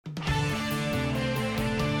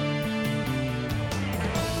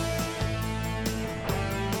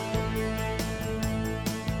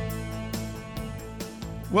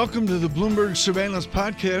Welcome to the Bloomberg Surveillance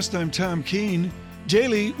Podcast. I'm Tom Keene.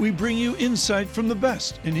 Daily, we bring you insight from the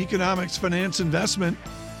best in economics, finance, investment,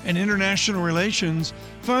 and international relations.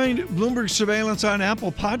 Find Bloomberg Surveillance on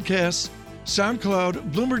Apple Podcasts,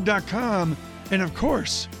 SoundCloud, Bloomberg.com, and of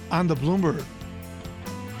course, on the Bloomberg.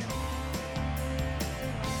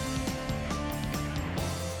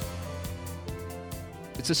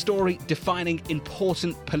 It's a story defining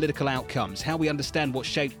important political outcomes. How we understand what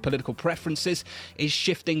shaped political preferences is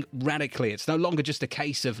shifting radically. It's no longer just a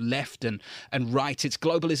case of left and right. It's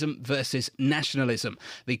globalism versus nationalism.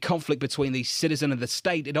 The conflict between the citizen and the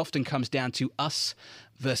state, it often comes down to us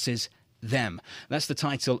versus them. That's the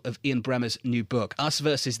title of Ian Bremmer's new book, Us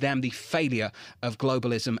versus Them, the Failure of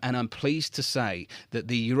Globalism. And I'm pleased to say that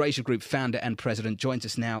the Eurasia Group founder and president joins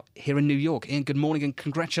us now here in New York. Ian, good morning and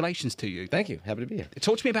congratulations to you. Thank you. Happy to be here.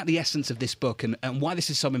 Talk to me about the essence of this book and why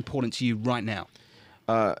this is so important to you right now.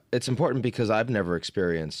 It's important because I've never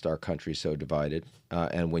experienced our country so divided.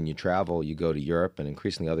 And when you travel, you go to Europe and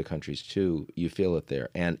increasingly other countries too, you feel it there.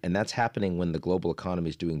 And that's happening when the global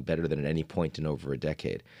economy is doing better than at any point in over a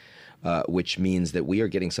decade. Which means that we are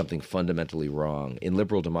getting something fundamentally wrong in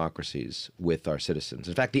liberal democracies with our citizens.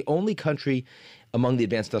 In fact, the only country among the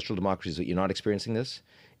advanced industrial democracies that you're not experiencing this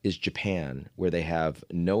is Japan, where they have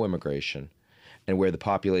no immigration and where the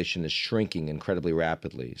population is shrinking incredibly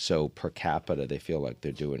rapidly. So per capita, they feel like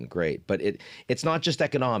they're doing great. But it's not just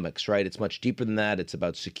economics, right? It's much deeper than that. It's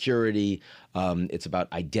about security. It's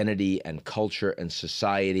about identity and culture and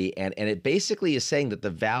society. And it basically is saying that the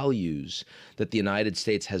values that the United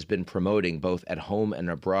States has been promoting both at home and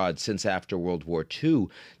abroad since after World War II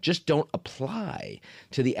just don't apply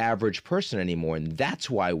to the average person anymore. And that's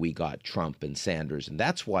why we got Trump and Sanders. And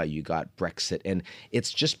that's why you got Brexit. And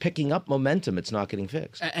it's just picking up momentum. It's not getting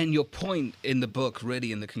fixed. And your point in the book,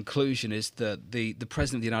 really, in the conclusion, is that the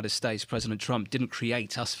President of the United States, President Trump, didn't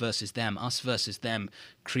create us versus them. Us versus them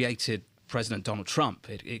created President Donald Trump.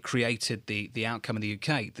 It created the outcome in the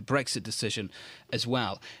UK, the Brexit decision as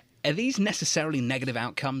well. Are these necessarily negative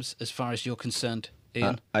outcomes as far as you're concerned,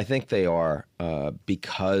 Ian? I think they are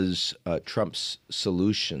because Trump's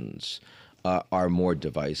solutions are more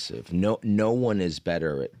divisive. No one is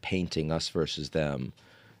better at painting us versus them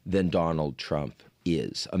than Donald Trump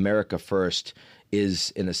is. America First is,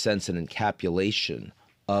 in a sense, an encapsulation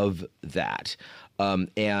of that.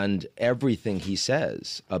 And everything he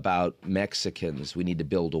says about Mexicans, we need to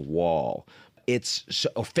build a wall, it's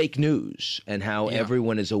fake news and how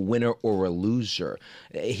everyone is a winner or a loser.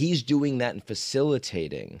 He's doing that and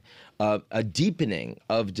facilitating a deepening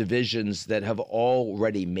of divisions that have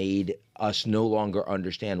already made us no longer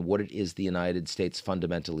understand what it is the United States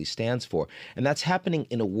fundamentally stands for. And that's happening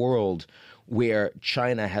in a world where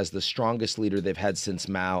China has the strongest leader they've had since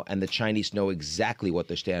Mao, and the Chinese know exactly what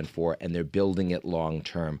they stand for, and they're building it long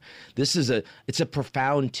term. It's a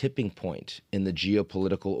profound tipping point in the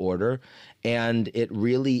geopolitical order, and it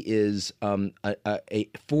really is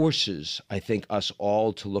forces, I think, us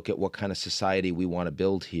all to look at what kind of society we want to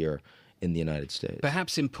build here in the United States.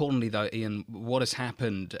 Perhaps importantly, though, Ian, what has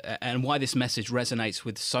happened and why this message resonates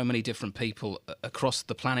with so many different people across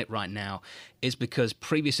the planet right now is because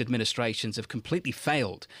previous administrations have completely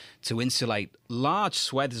failed to insulate large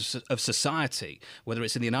swathes of society, whether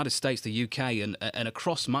it's in the United States, the UK, and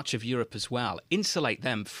across much of Europe as well, insulate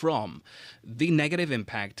them from the negative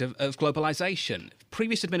impact of globalization.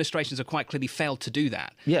 Previous administrations have quite clearly failed to do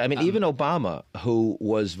that. Yeah, I mean, even Obama, who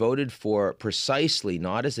was voted for precisely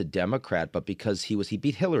not as a Democrat, but because he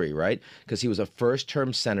beat Hillary, right? Because he was a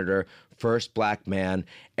first-term senator, first black man.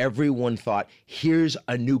 Everyone thought, here's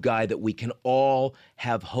a new guy that we can all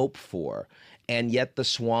have hope for. And yet the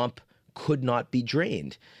swamp could not be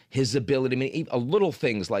drained. His ability, I mean, little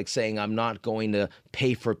things like saying I'm not going to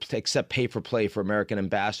accept pay for play for American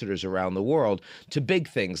ambassadors around the world, to big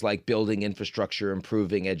things like building infrastructure,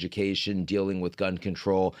 improving education, dealing with gun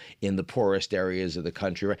control in the poorest areas of the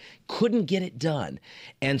country, right? Couldn't get it done.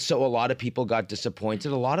 And so a lot of people got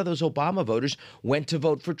disappointed. A lot of those Obama voters went to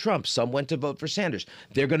vote for Trump. Some went to vote for Sanders.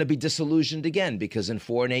 They're going to be disillusioned again because in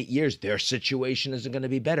 4 and 8 years, their situation isn't going to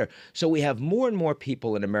be better. So we have more and more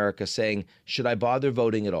people in America saying, should I bother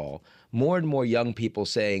voting at all? More and more young people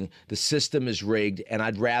saying the system is rigged and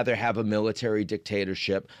I'd rather have a military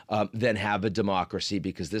dictatorship than have a democracy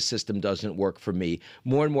because this system doesn't work for me.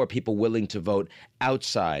 More and more people willing to vote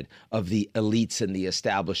outside of the elites and the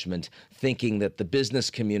establishment, thinking that the business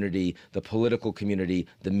community, the political community,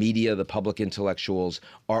 the media, the public intellectuals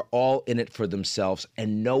are all in it for themselves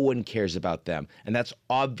and no one cares about them. And that's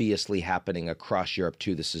obviously happening across Europe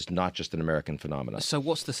too. This is not just an American phenomenon. So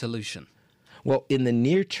what's the solution? Well, in the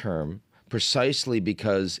near term, precisely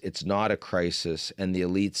because it's not a crisis and the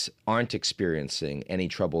elites aren't experiencing any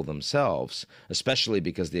trouble themselves, especially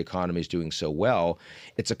because the economy is doing so well.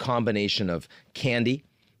 It's a combination of candy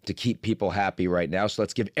to keep people happy right now. So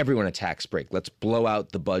let's give everyone a tax break. Let's blow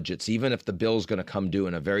out the budgets, even if the bill's going to come due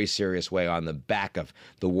in a very serious way on the back of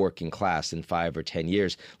the working class in 5 or 10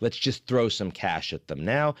 years. Let's just throw some cash at them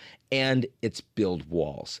now. And it's build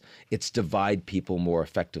walls. It's divide people more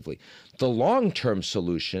effectively. The long-term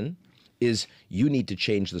solution is you need to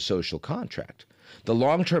change the social contract. The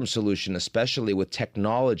long-term solution, especially with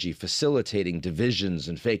technology facilitating divisions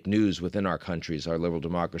and fake news within our countries, our liberal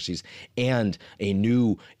democracies, and a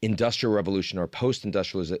new industrial revolution or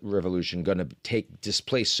post-industrial revolution going to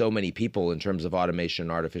displace so many people in terms of automation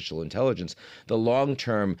and artificial intelligence, the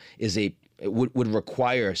long-term is would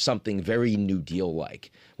require something very New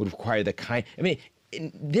Deal-like, would require the kind,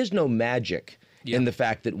 there's no magic in the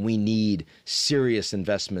fact that we need serious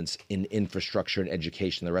investments in infrastructure and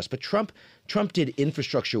education and the rest. But Trump did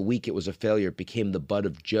infrastructure week. It was a failure. It became the butt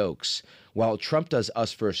of jokes, while Trump does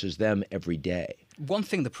us versus them every day. One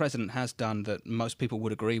thing the president has done that most people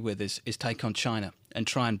would agree with is take on China and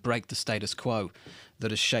try and break the status quo that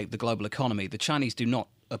has shaped the global economy. The Chinese do not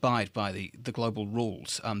abide by the global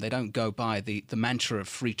rules. They don't go by the mantra of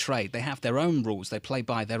free trade. They have their own rules. They play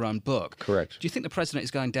by their own book. Correct. Do you think the president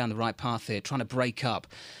is going down the right path here, trying to break up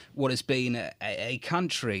what has been a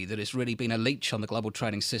country that has really been a leech on the global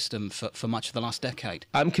trading system for much of the last decade?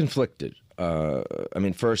 I'm conflicted.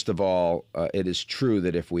 First of all, it is true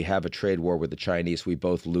that if we have a trade war with the Chinese, we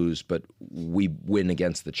both lose, but we win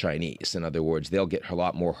against the Chinese. In other words, they'll get a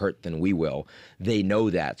lot more hurt than we will. They know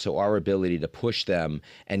that. So our ability to push them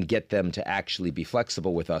and get them to actually be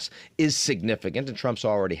flexible with us is significant, and Trump's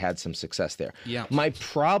already had some success there. Yeah. My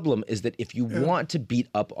problem is that if you want to beat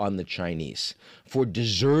up on the Chinese for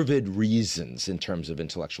deserved reasons in terms of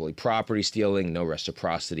intellectual property stealing, no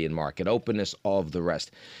reciprocity and market openness, all of the rest,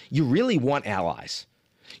 you really want allies.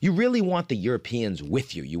 You really want the Europeans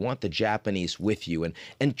with you. You want the Japanese with you.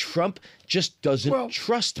 And Trump just doesn't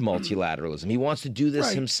trust multilateralism. He wants to do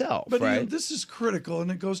this himself, but right? Ian, this is critical, and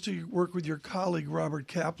it goes to your work with your colleague, Robert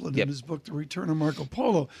Kaplan, in his book, The Return of Marco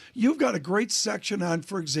Polo. You've got a great section on,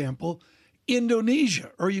 for example, Indonesia,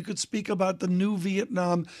 or you could speak about the new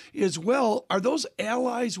Vietnam as well. Are those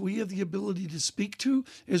allies we have the ability to speak to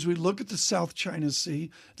as we look at the South China Sea,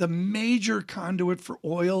 the major conduit for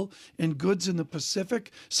oil and goods in the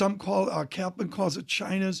Pacific? Some Kaplan calls it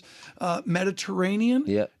China's Mediterranean.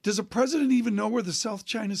 Yeah. Does the president even know where the South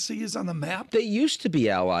China Sea is on the map? They used to be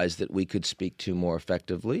allies that we could speak to more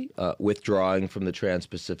effectively, withdrawing from the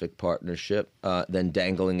Trans-Pacific Partnership, then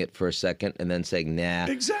dangling it for a second, and then saying, nah,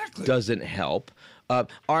 exactly, doesn't help.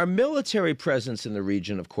 Our military presence in the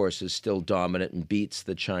region, of course, is still dominant and beats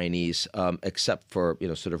the Chinese, except for,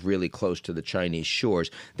 sort of really close to the Chinese shores.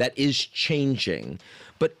 That is changing.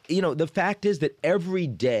 But, the fact is that every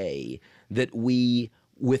day that we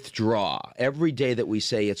withdraw, every day that we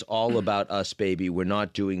say it's all about us, baby, we're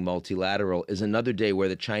not doing multilateral, is another day where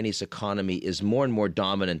the Chinese economy is more and more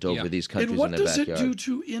dominant over these countries in their backyard. And what does it do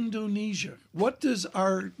to Indonesia? What does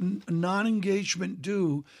our non-engagement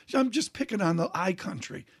do? I'm just picking on the I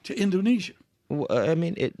country, to Indonesia. Well,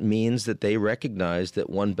 it means that they recognize that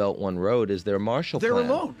One Belt, One Road is their Marshall Plan. They're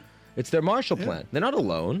alone. It's their Marshall Plan. They're not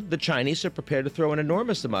alone. The Chinese are prepared to throw an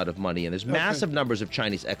enormous amount of money in. There's massive numbers of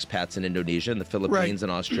Chinese expats in Indonesia and the Philippines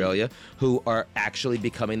and Australia who are actually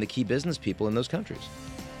becoming the key business people in those countries.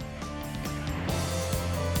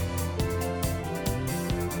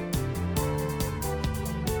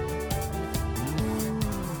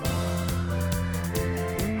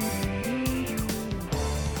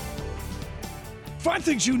 Five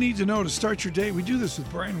things you need to know to start your day. We do this with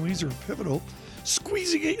Brian Wieser of Pivotal.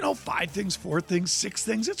 Squeezing it, 5 things, 4 things, 6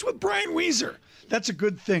 things. It's with Brian Wieser. That's a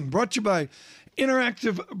good thing. Brought to you by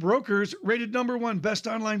Interactive Brokers, rated #1 best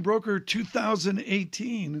online broker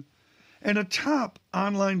 2018, and a top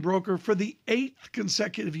online broker for the 8th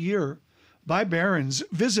consecutive year by Barron's.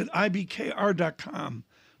 Visit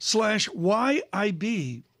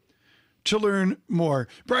ibkr.com/YIB to learn more.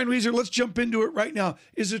 Brian Wieser, let's jump into it right now.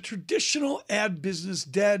 Is a traditional ad business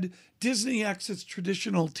dead? Disney exits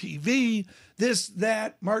traditional TV, this,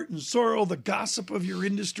 that, Martin Sorrell, the gossip of your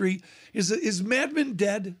industry. Is Mad Men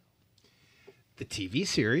dead? The TV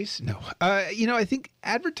series? No. I think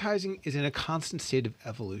advertising is in a constant state of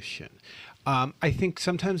evolution. I think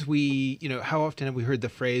sometimes how often have we heard the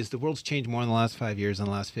phrase, the world's changed more in the last 5 years than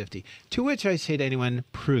the last 50? To which I say to anyone,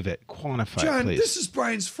 prove it, quantify, John, please. this is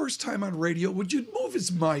Brian's first time on radio. Would you move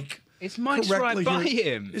his mic? Is Mike's right by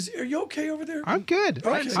him? Are you okay over there? I'm good.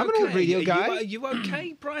 Brian's I'm an old radio guy. Are you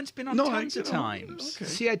okay? Brian's been on tons of times. Okay.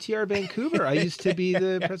 CITR Vancouver. I used to be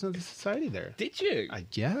the president of the society there. Did you?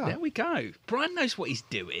 Yeah. There we go. Brian knows what he's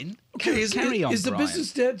doing. Okay, Carry on, is the Brian.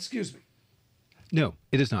 business dead? Excuse me. No,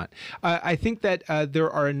 it is not. I think that there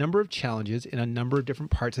are a number of challenges in a number of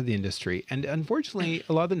different parts of the industry. And unfortunately,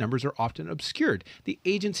 a lot of the numbers are often obscured. The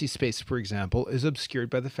agency space, for example, is obscured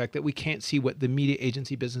by the fact that we can't see what the media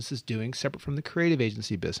agency business is doing separate from the creative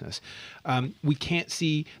agency business. We can't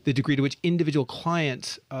see the degree to which individual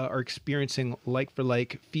clients are experiencing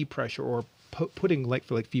like-for-like fee pressure or putting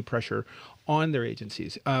like-for-like fee pressure on their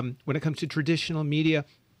agencies. When it comes to traditional media,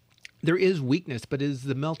 there is weakness, but it is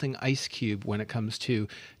the melting ice cube when it comes to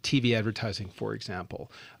TV advertising, for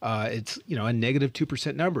example. It's a negative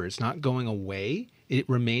 2% number. It's not going away. It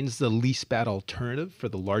remains the least bad alternative for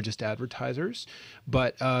the largest advertisers.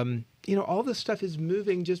 But, all this stuff is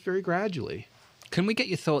moving just very gradually. Can we get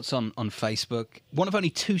your thoughts on Facebook? One of only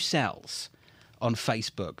 2 sells on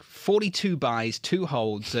Facebook. 42 buys, 2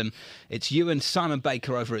 holds, and it's you and Simon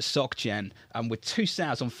Baker over at SocGen with 2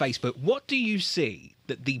 sales on Facebook. What do you see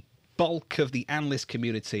that the bulk of the analyst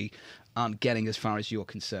community aren't getting as far as you're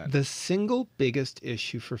concerned? The single biggest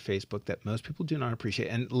issue for Facebook that most people do not appreciate,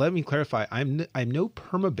 and let me clarify, I'm no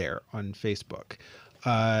perma-bear on Facebook.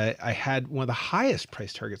 I had one of the highest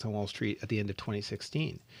price targets on Wall Street at the end of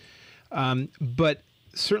 2016. But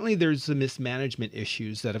certainly there's the mismanagement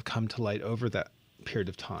issues that have come to light over that period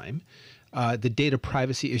of time. The data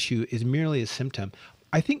privacy issue is merely a symptom.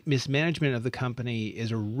 I think mismanagement of the company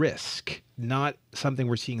is a risk, not something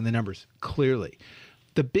we're seeing in the numbers, clearly.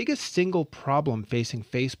 The biggest single problem facing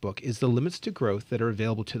Facebook is the limits to growth that are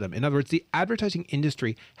available to them. In other words, the advertising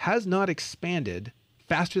industry has not expanded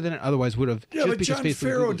faster than it otherwise would have. Yeah, just but because John Facebook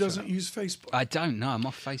Farrow doesn't use Facebook. I don't know. I'm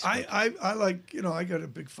off Facebook. I like, I got a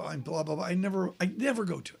big fine, blah, blah, blah. I never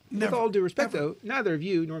go to it. Never. With all due respect, Ever. though, neither of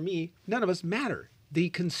you nor me, none of us matter. The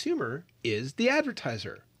consumer is the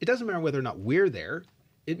advertiser. It doesn't matter whether or not we're there.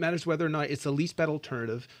 It matters whether or not it's the least bad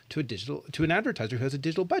alternative to an advertiser who has a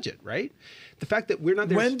digital budget, right? The fact that we're not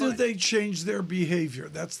there. When do they change their behavior?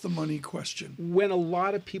 That's the money question. When a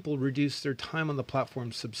lot of people reduce their time on the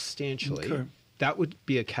platform substantially. Okay. That would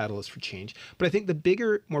be a catalyst for change. But I think the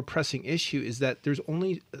bigger, more pressing issue is that there's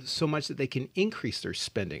only so much that they can increase their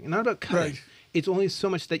spending. And not about cutting. Right. It's only so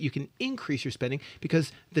much that you can increase your spending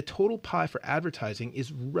because the total pie for advertising is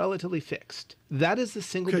relatively fixed. That is the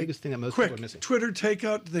single biggest thing that most people are missing. Twitter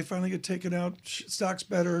takeout. Did they finally get taken out? Stocks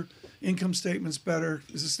better. Income statements better.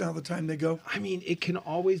 Is this now the time they go? I mean, it can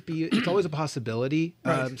always be. It's always a possibility.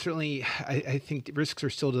 Right. Certainly, I think the risks are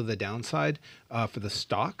still to the downside for the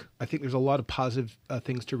stock. I think there's a lot of positive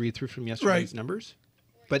things to read through from yesterday's numbers,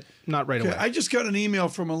 but not right away. I just got an email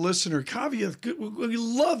from a listener. Kavya, we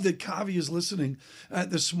love that Kavya is listening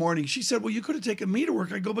this morning. She said, well, you could have taken me to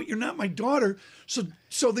work. I go, but you're not my daughter.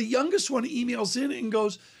 So the youngest one emails in and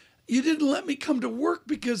goes, you didn't let me come to work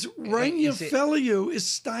because Raina Feliu is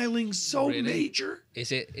styling so major.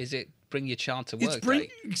 Is it bring your child to work?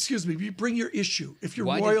 Excuse me, you bring your issue. If you're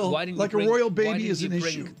a royal baby is an issue.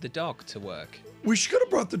 Why didn't you bring the dog to work? We should have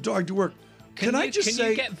brought the dog to work. Can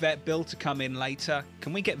you get Vet Bill to come in later?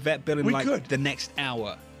 Can we get Vet Bill in the next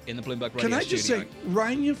hour in the Bloomberg Radio Can I studio? just say,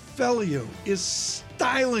 Raina Feliu is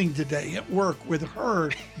styling today at work with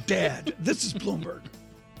her dad. This is Bloomberg.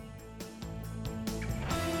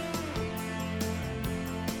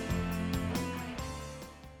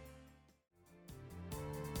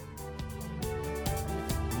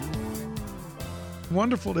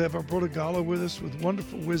 Wonderful to have Alberto Gallo with us with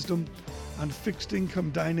wonderful wisdom on fixed income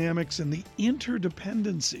dynamics and the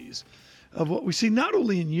interdependencies of what we see not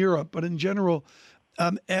only in Europe, but in general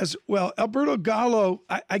as well. Alberto Gallo,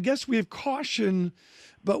 I guess we have caution,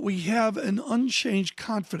 but we have an unchanged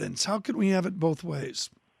confidence. How can we have it both ways?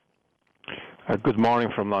 Good morning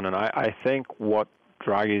from London. I think what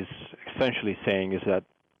Draghi is essentially saying is that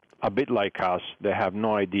a bit like us, they have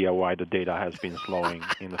no idea why the data has been slowing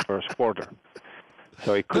in the first quarter.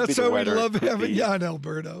 So it could be the weather. That's why we love having you on,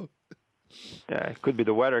 Alberto. Yeah, it could be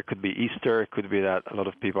the weather, it could be Easter, it could be that a lot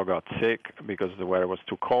of people got sick because the weather was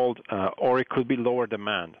too cold, or it could be lower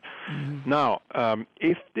demand. Mm-hmm. Now,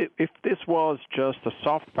 if this was just a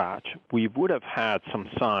soft patch, we would have had some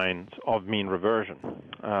signs of mean reversion,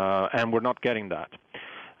 and we're not getting that.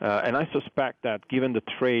 And I suspect that given the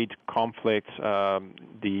trade conflicts,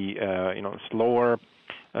 the slower,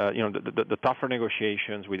 the tougher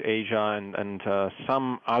negotiations with Asia and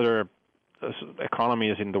some other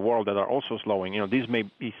economies in the world that are also slowing, these may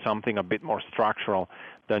be something a bit more structural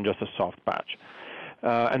than just a soft patch.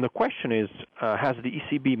 And the question is, has the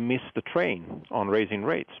ECB missed the train on raising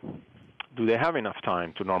rates? do they have enough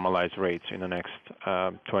time to normalize rates in the next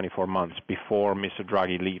 24 months before Mr.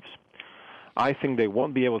 Draghi leaves? I think they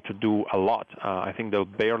won't be able to do a lot. I think they'll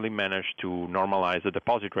barely manage to normalize the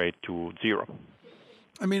deposit rate to zero.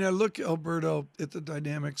 I mean, I look, Alberto, at the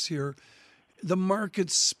dynamics here. The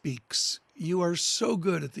market speaks. You are so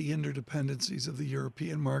good at the interdependencies of the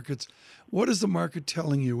European markets. What is the market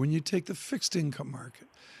telling you when you take the fixed income market?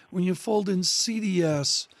 When you fold in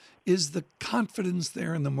CDS, is the confidence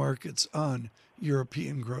there in the markets on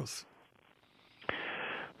European growth?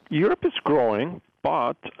 Europe is growing,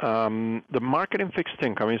 but the market in fixed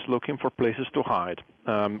income is looking for places to hide.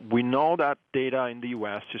 We know that data in the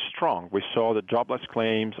U.S. is strong. We saw the jobless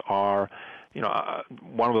claims are,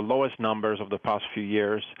 one of the lowest numbers of the past few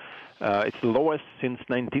years. It's the lowest since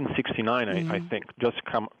 1969, I think. Just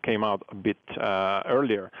came out a bit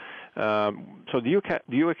earlier. So the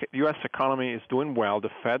U.S. economy is doing well. The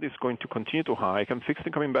Fed is going to continue to hike, and fixed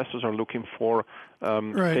income investors are looking for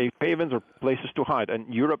safe havens or places to hide,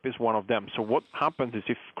 and Europe is one of them. So what happens is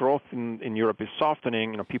if growth in Europe is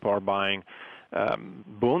softening, people are buying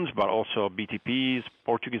bonds, but also BTPs,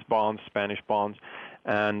 Portuguese bonds, Spanish bonds,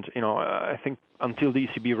 and I think until the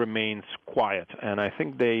ECB remains quiet, and I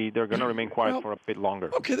think they're going to remain quiet for a bit longer.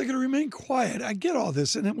 Okay, they're going to remain quiet. I get all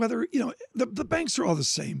this, and whether the banks are all the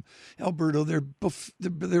same, Alberto.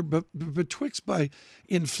 They're betwixt by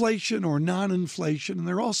inflation or non-inflation, and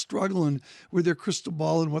they're all struggling with their crystal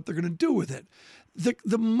ball and what they're going to do with it.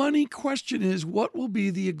 The money question is, what will be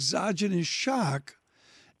the exogenous shock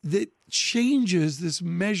that changes this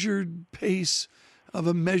measured pace of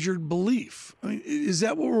a measured belief? I mean, is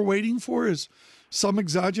that what we're waiting for? Is some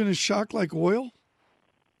exogenous shock like oil?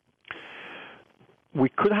 We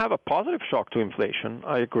could have a positive shock to inflation.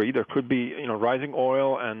 I agree. There could be, rising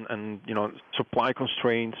oil and supply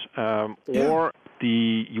constraints, or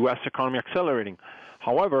the U.S. economy accelerating.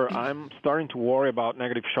 However, I'm starting to worry about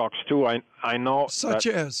negative shocks too. I know such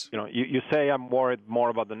that, as you say I'm worried more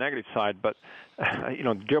about the negative side, but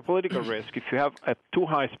geopolitical risk. If you have a too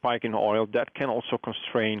high spike in oil, that can also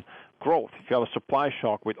constrain growth. If you have a supply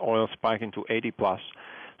shock with oil spiking to 80 plus,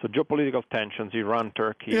 so geopolitical tensions, Iran,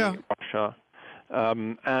 Turkey, Russia.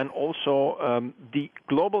 And also the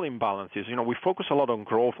global imbalances. We focus a lot on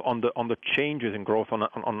growth, on the changes in growth,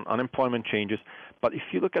 on unemployment changes. But if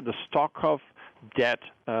you look at the stock of debt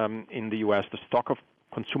in the U.S., the stock of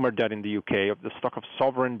consumer debt in the UK, the stock of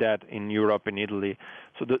sovereign debt in Europe and Italy,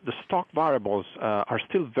 so the stock variables are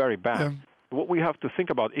still very bad. Yeah. What we have to think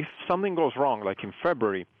about, if something goes wrong, like in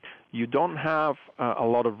February, you don't have a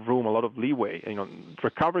lot of room, a lot of leeway.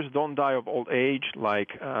 Recoveries don't die of old age, like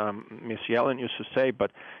Miss Yellen used to say.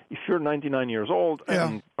 But if you're 99 years old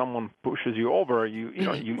and someone pushes you over, you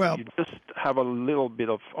just have a little bit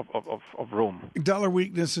of room. Dollar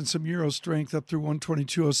weakness and some euro strength up through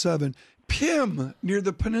 122.07. Pim near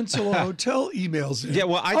the Peninsula Hotel emails in. Yeah,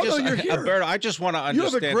 well, Alberto, I just want to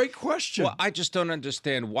understand. You have a great question. Well, I just don't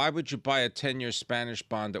understand. Why would you buy a 10-year Spanish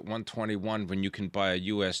bond at 121 when you can buy a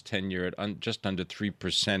U.S. 10-year at just under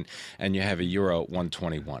 3% and you have a euro at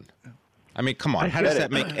 121? I mean, come on. How does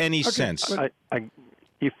that make any sense?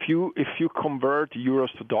 If you convert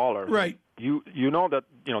euros to dollars, right? You know that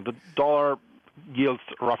the dollar yields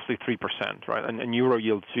roughly 3%, right, and euro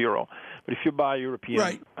yields 0. But if you buy a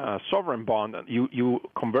European sovereign bond, you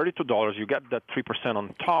convert it to dollars, you get that 3%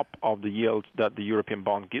 on top of the yield that the European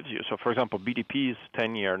bond gives you. So, for example, BTP's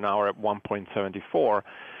 10-year now are at 1.74.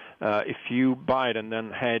 If you buy it and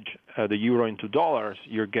then hedge the euro into dollars,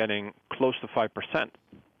 you're getting close to 5%.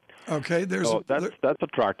 Okay, that's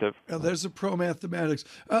attractive. There's the pro mathematics.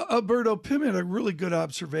 Alberto, Pim had a really good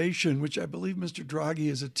observation, which I believe Mr. Draghi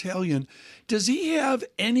is Italian. Does he have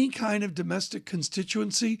any kind of domestic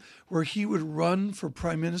constituency where he would run for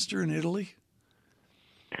prime minister in Italy?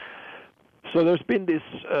 So there's been this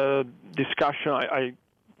discussion. I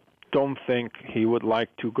don't think he would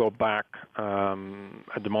like to go back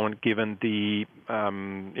at the moment, given the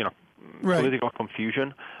political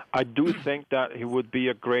confusion. I do think that he would be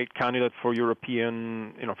a great candidate for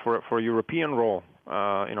European, for a European role,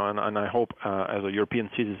 and I hope as a European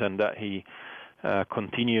citizen that he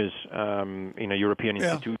continues in a European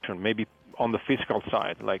institution, maybe on the fiscal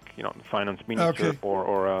side, like the finance minister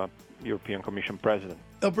or a European Commission president.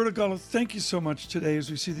 Alberto Gallo, thank you so much today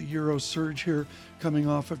as we see the euro surge here coming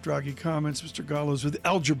off of Draghi comments. Mr. Gallo is with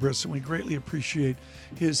Algebris, and we greatly appreciate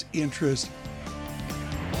his interest.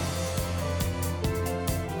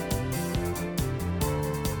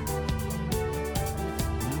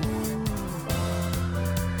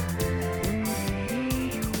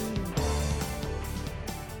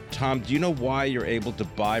 Tom, do you know why you're able to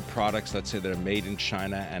buy products, let's say, that are made in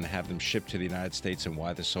China and have them shipped to the United States, and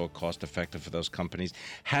why they're so cost-effective for those companies?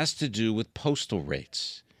 Has to do with postal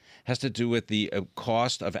rates. Has to do with the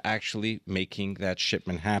cost of actually making that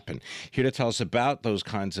shipment happen. Here to tell us about those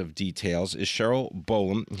kinds of details is Cheryl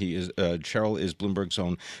Bolen. Cheryl is Bloomberg's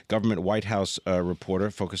own government White House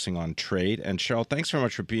reporter focusing on trade. And Cheryl, thanks very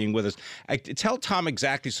much for being with us. Tell Tom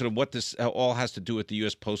exactly sort of what this all has to do with the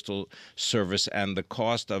U.S. Postal Service and the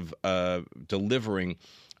cost of delivering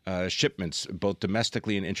shipments, both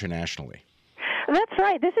domestically and internationally. That's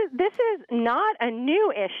right. This is not a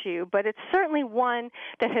new issue, but it's certainly one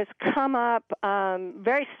that has come up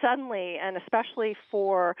very suddenly, and especially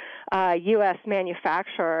for U.S.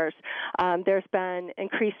 manufacturers. There's been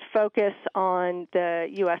increased focus on the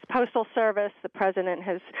U.S. Postal Service. The president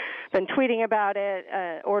has been tweeting about it,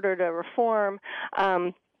 ordered a reform.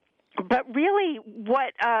 But really,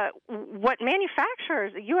 what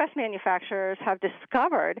manufacturers, U.S. manufacturers, have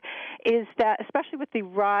discovered is that, especially with the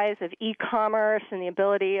rise of e-commerce and the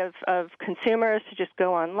ability of consumers to just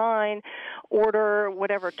go online, order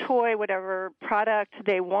whatever toy, whatever product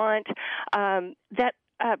they want, that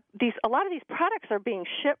a lot of these products are being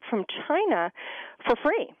shipped from China for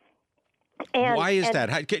free. Why is that?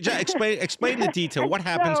 Explain the detail. What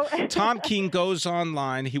happens? Tom Keene goes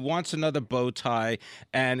online. He wants another bow tie,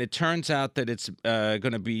 and it turns out that it's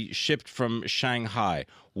going to be shipped from Shanghai.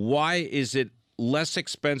 Why is it less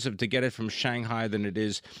expensive to get it from Shanghai than it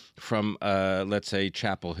is from, let's say,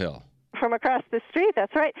 Chapel Hill? From across the street,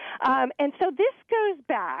 that's right. And so this goes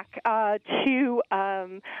back to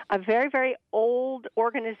a very, very old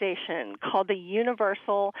organization called the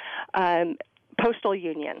Universal Postal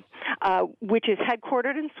Union, which is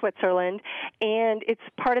headquartered in Switzerland, and it's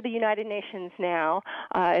part of the United Nations now.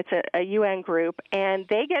 It's a UN group, and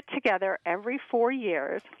they get together every 4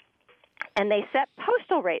 years, and they set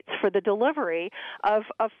postal rates for the delivery of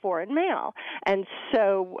foreign mail. And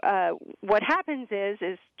so what happens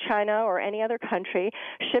is China or any other country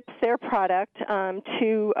ships their product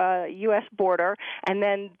to a U.S. border, and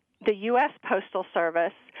then the U.S. Postal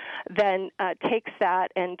Service then takes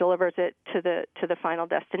that and delivers it to the final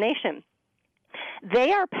destination.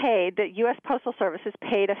 They are paid, the U.S. Postal Service is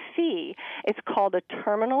paid a fee. It's called a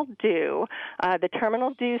terminal due. The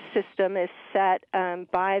terminal due system is set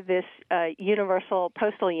by this Universal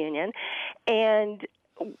Postal Union, and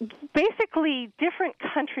basically different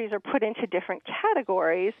countries are put into different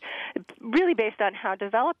categories, really based on how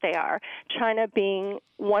developed they are. China being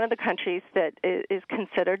one of the countries that is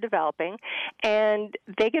considered developing, and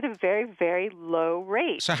they get a very, very low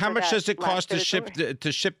rate. So how much does it cost to ship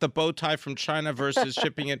the bow tie from China versus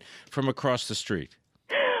shipping it from across the street?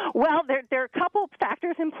 Well, there are a couple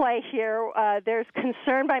factors in play here. There's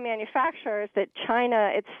concern by manufacturers that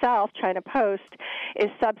China itself, China Post, is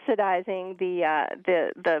subsidizing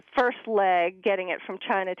the first leg, getting it from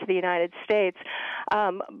China to the United States.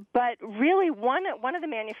 But really, one of the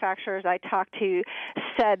manufacturers I talked to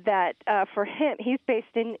said that for him, he's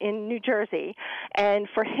based in New Jersey, and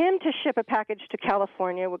for him to ship a package to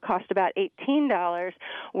California would cost about $18,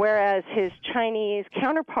 whereas his Chinese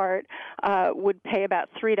counterpart would pay about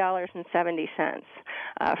 $3.70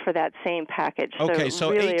 for that same package. Okay, so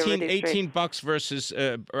really $18 versus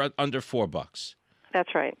under $4.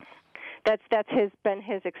 That's right. That's been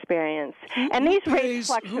his experience. And these rates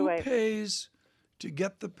fluctuate. Who pays to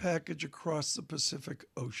get the package across the Pacific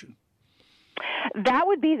Ocean? That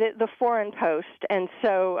would be the foreign post, and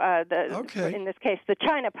so in this case, the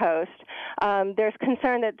China Post. There's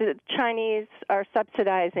concern that the Chinese are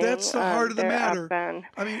subsidizing. That's the heart of the matter. Outbound.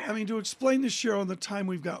 I mean, to explain this, Cheryl, in the time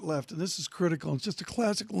we've got left, and this is critical. It's just a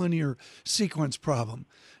classic linear sequence problem.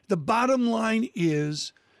 The bottom line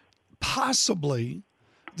is possibly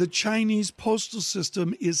the Chinese postal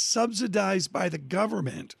system is subsidized by the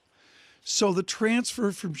government, so the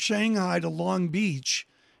transfer from Shanghai to Long Beach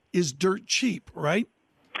is dirt cheap, right?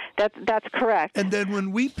 That's correct. And then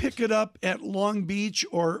when we pick it up at Long Beach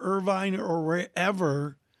or Irvine or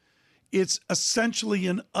wherever, it's essentially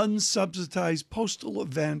an unsubsidized postal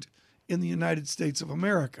event in the United States of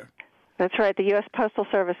America. That's right. The U.S. Postal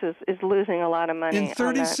Service is losing a lot of money. In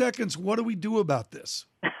 30 seconds, what do we do about this?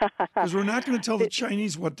 Because we're not going to tell the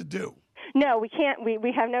Chinese what to do. No, we can't.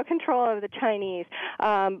 We have no control over the Chinese.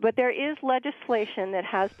 But there is legislation that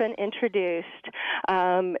has been introduced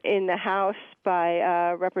in the House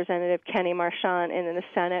by Representative Kenny Marchant and in the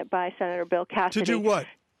Senate by Senator Bill Cassidy. To do what?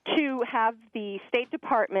 To have the State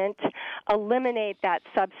Department eliminate that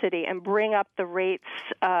subsidy and bring up the rates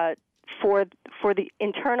for the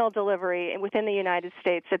internal delivery within the United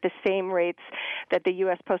States at the same rates that the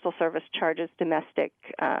U.S. Postal Service charges domestic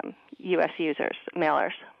U.S. users,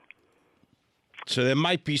 mailers. So there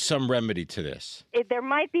might be some remedy to this. There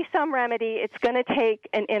might be some remedy. It's going to take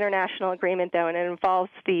an international agreement, though, and it involves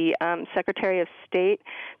the Secretary of State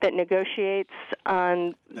that negotiates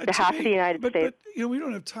on behalf of the United States. But we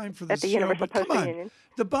don't have time for this. At the Universal Postal Union.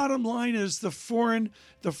 The bottom line is the foreign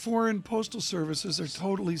postal services are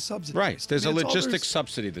totally subsidized. Right. There's a logistics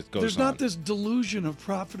subsidy that goes on. There's not this delusion of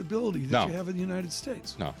profitability that you have in the United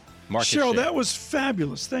States. No. Cheryl, that was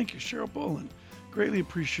fabulous. Thank you, Cheryl Bolen. Greatly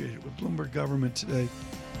appreciate it with Bloomberg Government Today.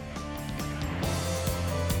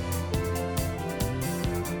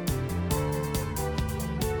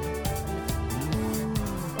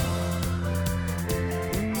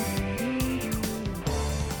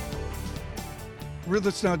 With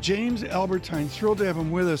us now, James Albertine. Thrilled to have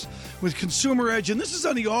him with us with Consumer Edge. And this is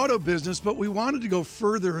on the auto business, but we wanted to go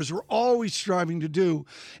further, as we're always striving to do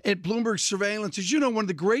at Bloomberg Surveillance. As you know, one of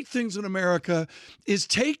the great things in America is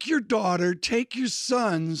take your daughter, take your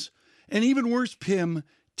sons, and even worse, Pim,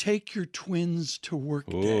 take your twins to work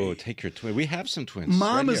day. Oh, take your twin. We have some twins.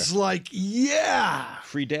 Mom right is here. like, yeah.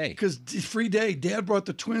 Free day. Because free day. Dad brought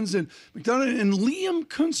the twins in. McDonough and Liam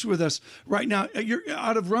Kuntz with us right now. You're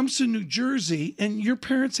out of Rumson, New Jersey, and your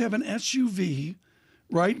parents have an SUV,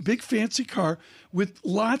 right? Big fancy car with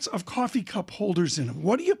lots of coffee cup holders in them.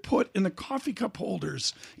 What do you put in the coffee cup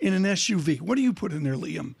holders in an SUV? What do you put in there,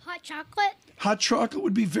 Liam? Hot chocolate. Hot chocolate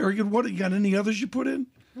would be very good. What, you got any others you put in?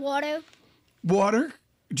 Water. Water?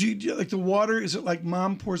 Do you like the water? Is it like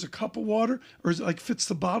mom pours a cup of water, or is it like fits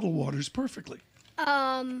the bottled waters perfectly?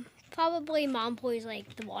 Probably mom pours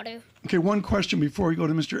like the water. Okay, one question before we go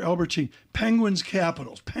to Mr. Albertine. Penguins,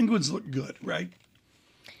 Capitals. Penguins look good, right?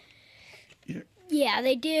 Yeah,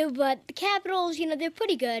 they do, but the Capitals, they're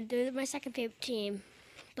pretty good. They're my second favorite team.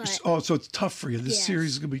 But so it's tough for you. This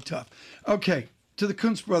series is going to be tough. Okay, to the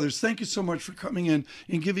Kuntz brothers, thank you so much for coming in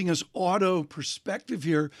and giving us auto perspective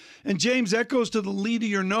here. And James, that goes to the lead of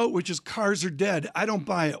your note, which is cars are dead. I don't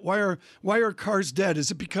buy it. Why are cars dead?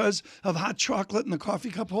 Is it because of hot chocolate and the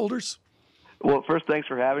coffee cup holders? Well, first, thanks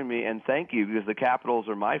for having me, and thank you, because the Capitals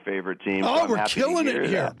are my favorite team. Oh, so we're killing it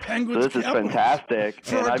here. Penguins, so this Capitals. is fantastic.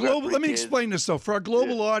 For our global, let me explain this, though. For our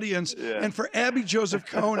global audience, and for Abby Joseph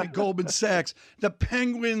Cohen at Goldman Sachs, the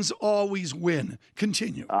Penguins always win.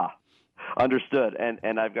 Continue. Understood.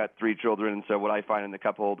 And I've got 3 children, and so what I find in the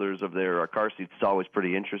cup holders of their car seats is always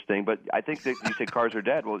pretty interesting. But I think that you say cars are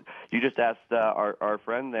dead. Well, you just asked our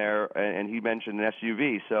friend there, and he mentioned an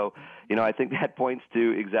SUV. So, I think that points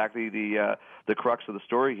to exactly the crux of the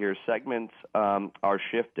story here. Segments are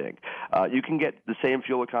shifting. You can get the same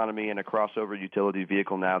fuel economy in a crossover utility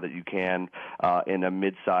vehicle now that you can in a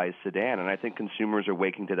mid-size sedan. And I think consumers are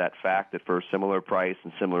waking to that fact that for a similar price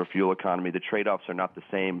and similar fuel economy, the trade-offs are not the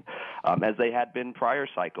same as they had been prior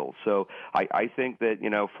cycles. So I think that,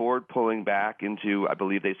 Ford pulling back into, I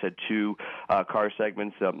believe they said 2 car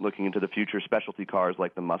segments, looking into the future, specialty cars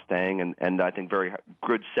like the Mustang, and I think very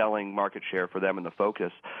good selling market share for them in the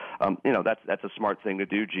Focus. That's a smart thing to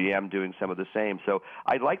do. GM doing some of the same. So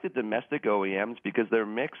I like the domestic OEMs because their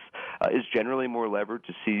mix is generally more levered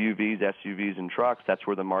to CUVs, SUVs, and trucks. That's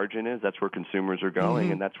where the margin is. That's where consumers are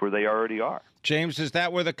going, and that's where they already are. James, is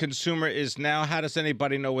that where the consumer is now? How does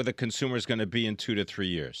anybody know where the consumer is going to be in 2 to 3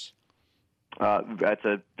 years? That's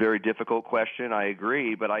a very difficult question. I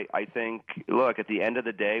agree, but I think, look, at the end of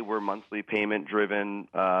the day, we're monthly payment driven,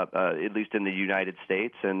 at least in the United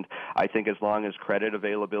States, and I think as long as credit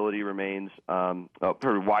availability remains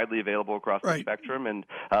widely available across the spectrum, and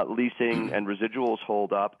leasing and residuals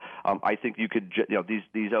hold up, I think you could,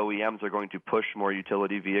 these OEMs are going to push more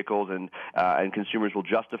utility vehicles, and consumers will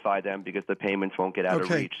justify them because the payments won't get out of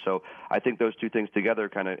reach. So I think those 2 things together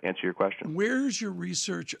kind of answer your question. Where's your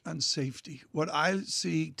research on safety? What I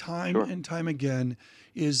see time and time again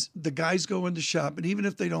is the guys go into shop, and even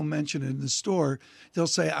if they don't mention it in the store, they'll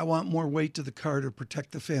say, I want more weight to the car to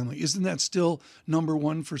protect the family. Isn't that still number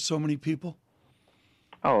one for so many people?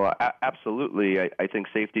 Oh, absolutely. I think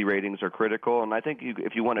safety ratings are critical, and I think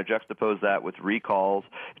if you want to juxtapose that with recalls,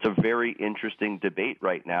 it's a very interesting debate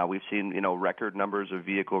right now. We've seen, record numbers of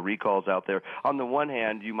vehicle recalls out there. On the one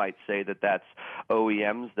hand, you might say that that's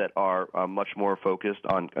OEMs that are much more focused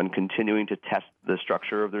on continuing to test the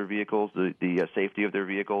structure of their vehicles, the safety of their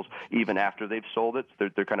vehicles, even after they've sold it.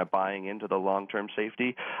 They're kind of buying into the long-term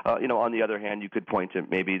safety. On the other hand, you could point to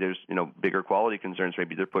maybe there's, bigger quality concerns.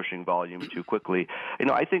 Maybe they're pushing volume too quickly.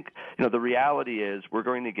 I think, the reality is we're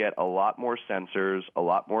going to get a lot more sensors, a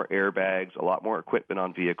lot more airbags, a lot more equipment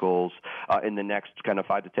on vehicles in the next kind of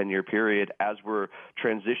 5 to 10 year period as we're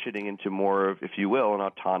transitioning into more of, if you will, an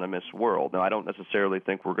autonomous world. Now, I don't necessarily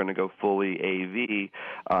think we're going to go fully AV,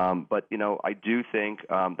 but, I do think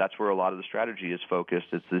that's where a lot of the strategy is focused.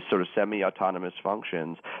 It's this sort of semi-autonomous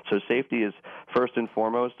functions. So safety is first and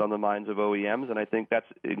foremost on the minds of OEMs, and I think that's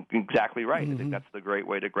exactly right. I think that's the great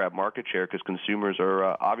way to grab market share because consumers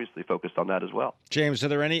are obviously focused on that as well. James, are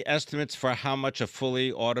there any estimates for how much a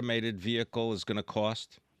fully automated vehicle is going to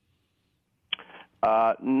cost?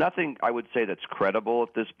 Nothing, I would say, that's credible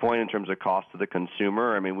at this point in terms of cost to the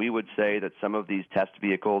consumer. I mean, we would say that some of these test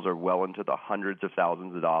vehicles are well into the hundreds of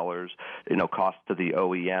thousands of dollars, cost to the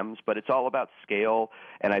OEMs. But it's all about scale.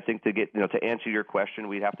 And I think to answer your question,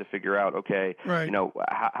 we'd have to figure out, okay, right.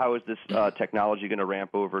 How is this technology going to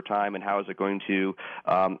ramp over time, and how is it going to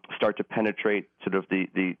start to penetrate sort of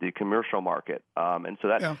the commercial market? And so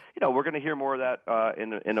that we're going to hear more of that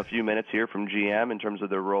in a few minutes here from GM in terms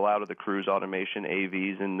of the rollout of the cruise automation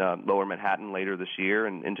AVs in Lower Manhattan later this year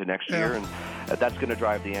and into next year, and that's going to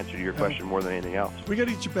drive the answer to your question more than anything else. We got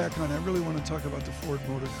to get you back on. I really want to talk about the Ford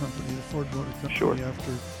Motor Company,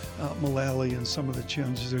 after Mullally and some of the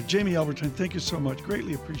challenges there. Jamie Albertine, thank you so much.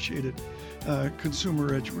 Greatly appreciated.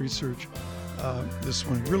 Consumer Edge Research this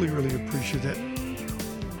one. Really, really appreciate it.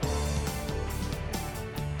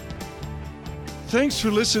 Thanks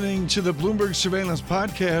for listening to the Bloomberg Surveillance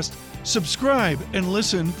Podcast. Subscribe and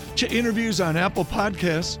listen to interviews on Apple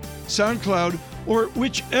Podcasts, SoundCloud, or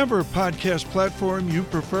whichever podcast platform you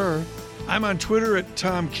prefer. I'm on Twitter at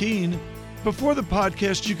Tom Keene. Before the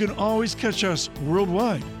podcast, you can always catch us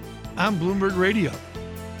worldwide on Bloomberg Radio.